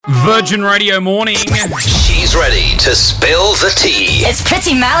Virgin Radio morning. She's ready to spill the tea. It's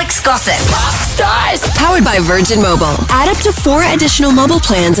Priti, Malik's gossip. Pop stars. Powered by Virgin Mobile. Add up to 4 additional mobile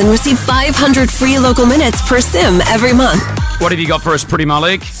plans and receive 500 free local minutes per SIM every month. What have you got for us, Priti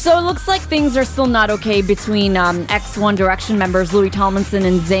Malik? So it looks like things are still not okay between ex-One Direction members Louis Tomlinson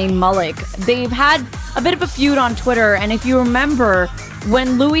and Zayn Malik. They've had a bit of a feud on Twitter, and if you remember,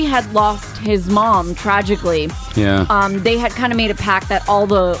 when Louis had lost his mom tragically, they had kind of made a pact that all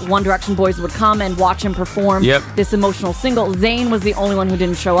the One Direction boys would come and watch him perform this emotional single. Zayn was the only one who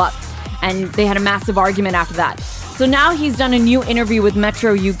didn't show up, and they had a massive argument after that. So now he's done a new interview with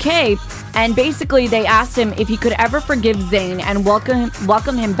Metro UK, and basically they asked him if he could ever forgive Zayn and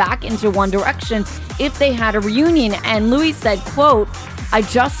welcome him back into One Direction if they had a reunion. And Louis said, quote, "I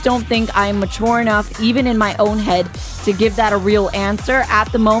just don't think I am mature enough, even in my own head, to give that a real answer.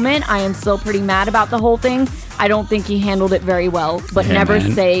 At the moment, I am still pretty mad about the whole thing. I don't think he handled it very well, but never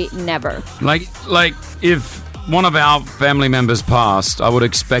say never." Like if one of our family members passed, I would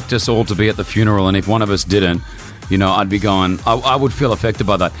expect us all to be at the funeral, and if one of us didn't, I'd be going, I would feel affected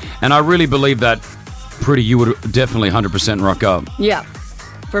by that. And I really believe that, Priti, you would definitely 100% rock up. Yeah,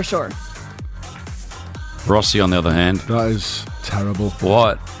 for sure. Rossi, on the other hand. That is terrible.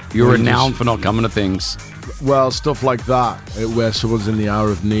 What? You're renowned for not coming to things. Well, stuff like that, where someone's in the hour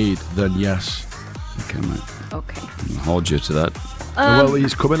of need, then yes. Okay, mate. Okay. I'll hold you to that. Well,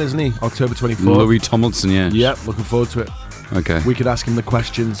 he's coming, isn't he? October 24th. Louis Tomlinson, yeah. Yep, looking forward to it. Okay. We could ask him the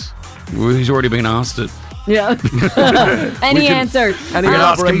questions. Well, he's already been asked it. Yeah. Any answer. We can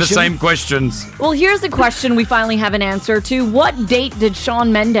ask him the same questions. Well, here's a question we finally have an answer to. What date did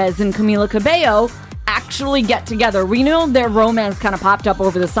Shawn Mendes and Camila Cabello actually get together? We know their romance kind of popped up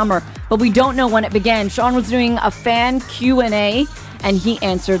over the summer, but we don't know when it began. Shawn was doing a fan Q&A, and he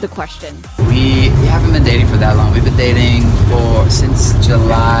answered the question. We haven't been dating for that long. We've been dating since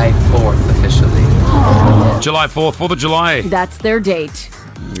July 4th officially. July 4th, 4th of July. That's their date.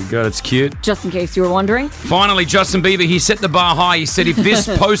 There we go, it's cute. Just in case you were wondering. Finally, Justin Bieber, he set the bar high. He said if this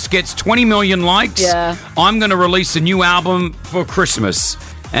post gets 20 million likes, I'm going to release a new album for Christmas.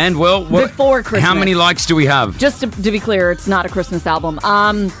 And, well, before Christmas. How many likes do we have? Just to be clear, it's not a Christmas album.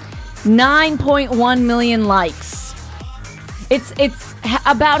 9.1 million likes. It's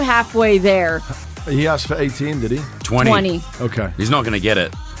about halfway there. He asked for 18, did he? 20. Okay. He's not going to get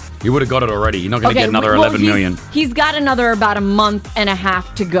it. He would have got it already. You're not going to get another 11 million. He's got another about a month and a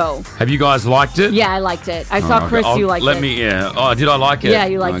half to go. Have you guys liked it? Yeah, I liked it. I saw Chris, you liked it. Oh, did I like it? Yeah,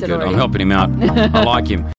 you liked it good. already. I'm helping him out. I like him.